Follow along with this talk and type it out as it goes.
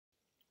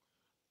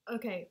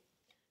Okay,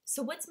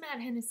 so what's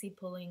Matt Hennessy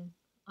pulling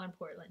on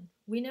Portland?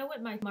 We know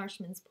what Mike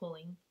Marshman's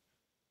pulling.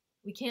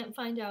 We can't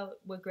find out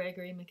what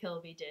Gregory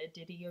McKelvey did.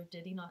 Did he or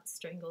did he not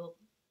strangle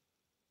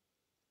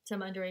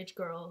some underage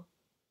girl?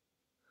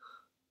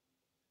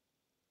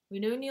 We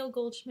know Neil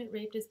Goldschmidt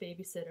raped his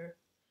babysitter.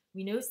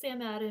 We know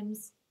Sam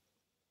Adams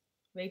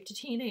raped a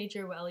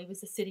teenager while he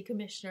was a city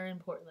commissioner in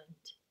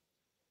Portland.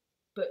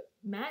 But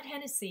Matt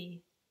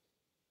Hennessy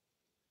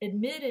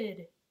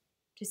admitted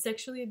to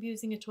sexually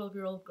abusing a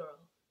 12-year-old girl.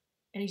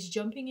 And he's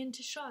jumping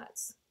into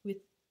shots with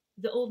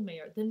the old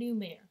mayor, the new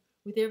mayor,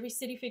 with every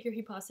city figure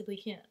he possibly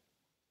can.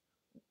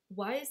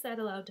 Why is that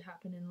allowed to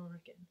happen in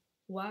Oregon?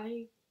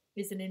 Why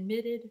is an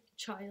admitted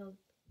child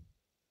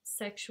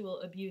sexual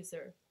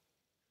abuser,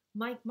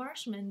 Mike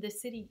Marshman, the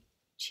city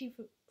chief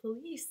of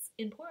police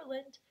in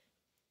Portland,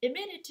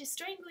 admitted to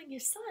strangling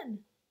his son?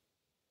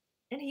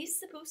 And he's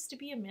supposed to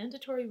be a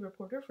mandatory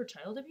reporter for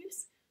child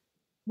abuse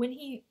when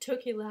he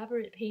took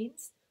elaborate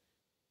pains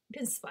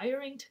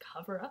conspiring to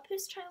cover up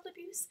his child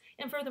abuse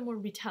and furthermore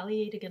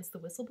retaliate against the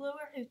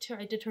whistleblower who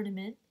tried to turn him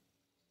in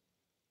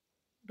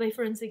by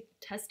forensic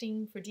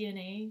testing for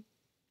DNA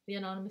the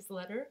anonymous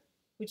letter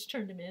which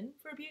turned him in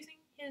for abusing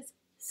his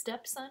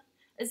stepson,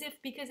 as if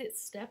because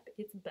it's step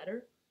it's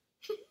better.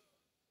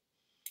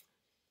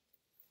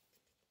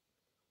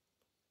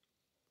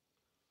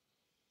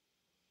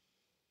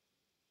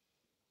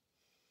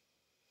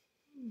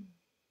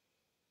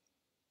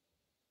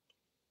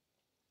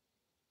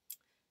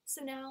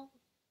 So now,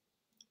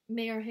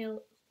 Mayor Hills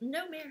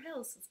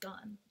is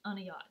gone on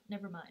a yacht.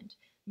 Never mind.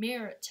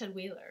 Mayor Ted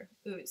Wheeler,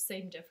 ooh,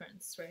 same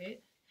difference,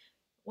 right?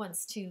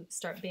 Wants to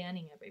start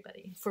banning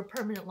everybody for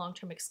permanent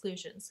long-term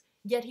exclusions.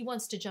 Yet he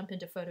wants to jump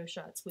into photo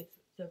shots with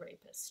the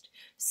rapist.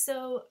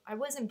 So I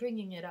wasn't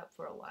bringing it up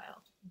for a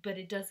while, but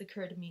it does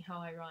occur to me how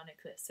ironic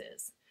this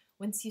is.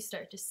 Once you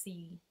start to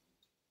see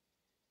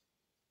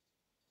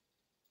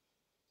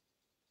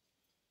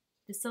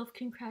the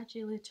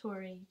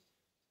self-congratulatory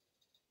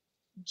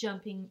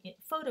jumping in,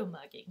 photo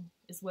mugging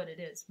is what it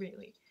is,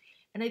 really.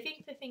 And I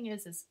think the thing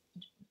is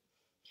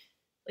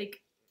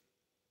like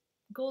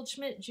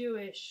Goldschmidt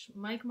Jewish,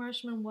 Mike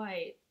Marshman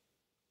white,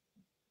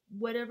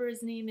 whatever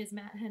his name is,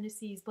 Matt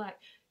Hennessy's black.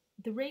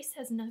 The race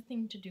has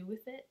nothing to do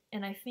with it.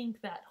 And I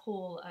think that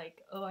whole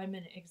like, oh, I'm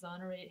gonna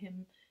exonerate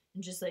him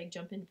and just like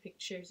jump into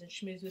pictures and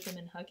schmooze with him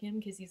and hug him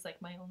because he's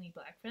like my only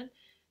black friend,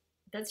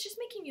 that's just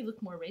making you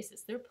look more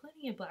racist. There are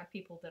plenty of black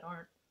people that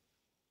aren't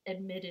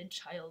admitted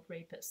child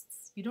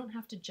rapists. You don't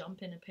have to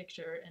jump in a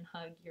picture and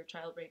hug your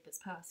child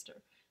rapist pastor.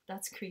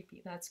 That's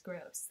creepy. That's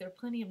gross. There are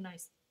plenty of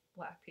nice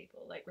black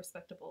people, like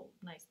respectable,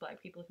 nice black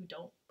people who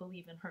don't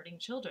believe in hurting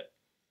children.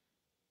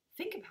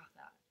 Think about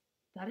that.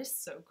 That is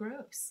so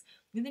gross.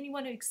 And then you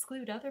want to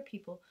exclude other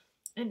people.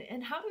 And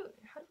how do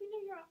we know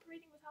you're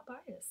operating without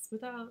bias,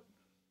 without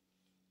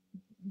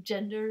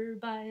gender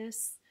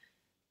bias,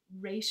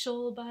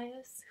 racial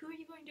bias? Who are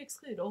you going to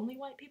exclude? Only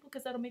white people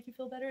because that'll make you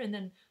feel better? And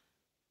then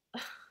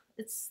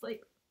it's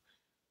like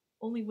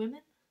only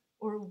women?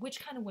 Or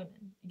which kind of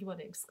women you want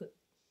to exclude?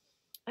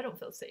 I don't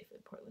feel safe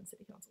at Portland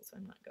City Council, so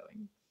I'm not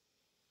going.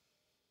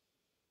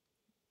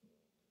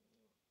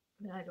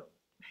 I don't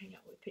hang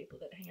out with people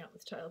that hang out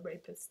with child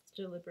rapists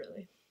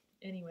deliberately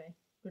anyway,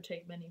 or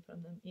take money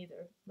from them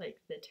either, like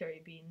the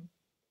Terry Bean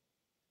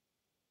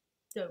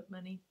dope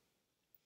money.